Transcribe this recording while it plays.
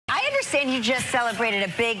understand you just celebrated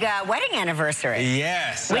a big wedding anniversary.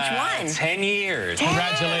 Yes. Which one? 10 years. 10.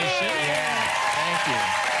 Congratulations. Yeah. Thank you.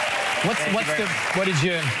 What's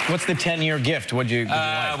the 10-year gift? What'd you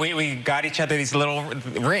like? We got each other these little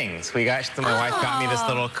rings. My wife got me this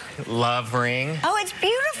little love ring. Oh, it's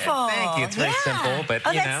beautiful. Yeah, thank you. It's very simple, but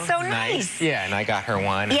you know, that's so nice. Yeah, and I got her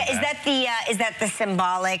one. Yeah, and, is that the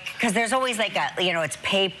symbolic? Because there's always like a, you know, it's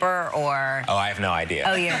paper or. Oh, I have no idea.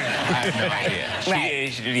 Oh, yeah. I have no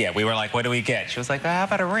idea. Yeah, we were like, what do we get? She was like, how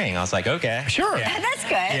about a ring? I was like, okay. Sure. Yeah. That's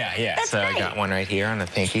good. Yeah. That's so great. I got one right here on the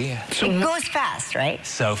pinky. It goes fast, right?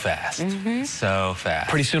 So fast. So fast.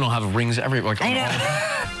 Pretty soon I'll have rings everywhere. I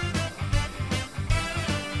know.